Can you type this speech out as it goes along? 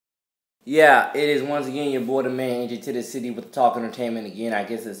Yeah, it is once again your boy the man, AJ to the city with Talk Entertainment again. I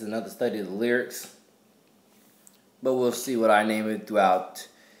guess it's another study of the lyrics, but we'll see what I name it throughout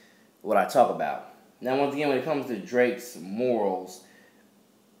what I talk about. Now, once again, when it comes to Drake's morals,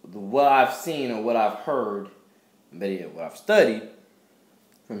 what I've seen or what I've heard, better yet, what I've studied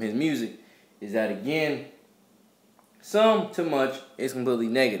from his music is that again, some too much is completely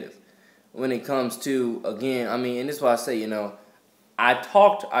negative. When it comes to again, and this is why I say, I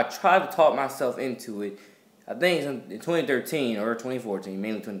tried to talk myself into it. I think in 2013 or 2014,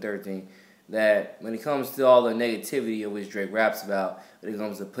 mainly 2013, that when it comes to all the negativity of which Drake raps about, when it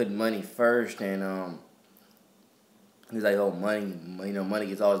comes to putting money first, and he's like, oh, money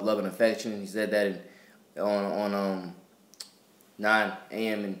gets all his love and affection. He said that on 9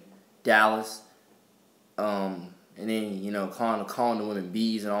 a.m. in Dallas, and then calling the women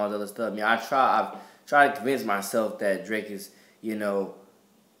bees and all that other stuff. I've tried to convince myself that Drake is,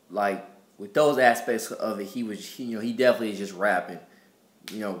 like with those aspects of it, he definitely is just rapping.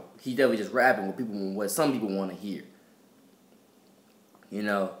 He definitely just rapping what some people want to hear.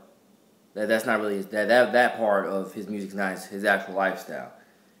 That's not really that part of his music's not his actual lifestyle.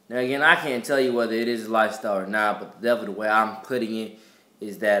 Now again, I can't tell you whether it is his lifestyle or not, but definitely the way I'm putting it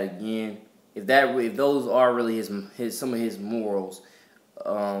is that again, if those are really some of his morals,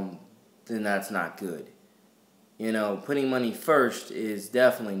 then that's not good. Putting money first is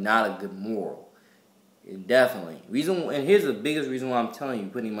definitely not a good moral. And here's the biggest reason why I'm telling you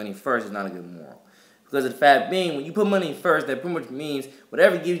putting money first is not a good moral. Because of the fact being, when you put money first, that pretty much means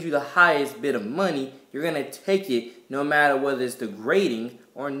whatever gives you the highest bit of money, you're going to take it no matter whether it's degrading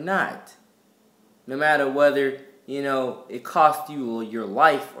or not. No matter whether, it costs you your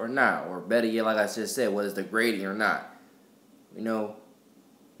life or not. Or better yet, like I just said, whether it's degrading or not.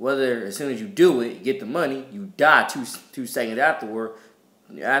 Whether as soon as you do it, you get the money, you die two seconds afterward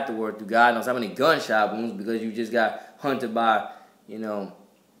through God knows how many gunshot wounds because you just got hunted by,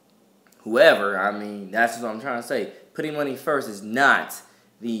 whoever. That's what I'm trying to say. Putting money first is not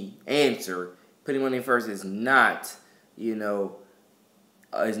the answer. Putting money first is not, is not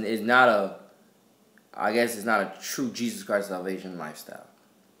it's not a true Jesus Christ salvation lifestyle.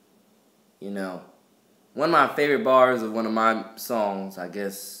 One of my favorite bars of one of my songs, I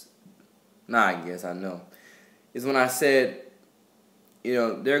know, is when I said,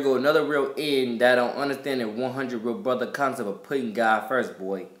 there go another real end that don't understand the 100 real brother concept of putting God first,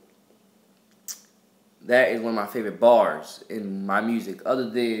 boy. That is one of my favorite bars in my music, other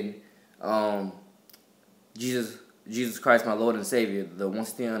than Jesus Christ, my Lord and Savior, the one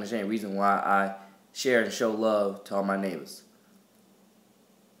still understanding reason why I share and show love to all my neighbors.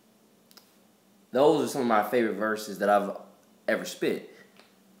 Those are some of my favorite verses that I've ever spit,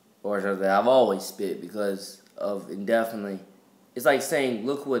 or that I've always spit, because of indefinitely. It's like saying,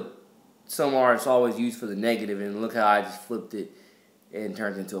 look what some artists always use for the negative, and look how I just flipped it and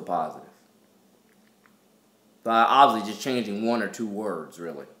turned it into a positive. By obviously just changing one or two words,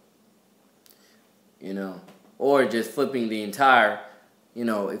 really. Or just flipping the entire,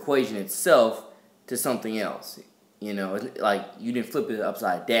 equation itself to something else. Like you didn't flip it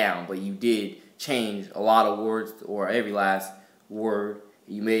upside down, but you did change a lot of words, or every last word.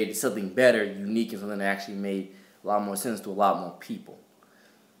 You made something better, unique, and something that actually made a lot more sense to a lot more people.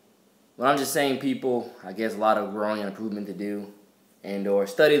 But I'm just saying, people, I guess a lot of growing and improvement to do, and or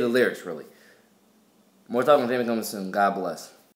study the lyrics, really. More talking, comes soon. God bless.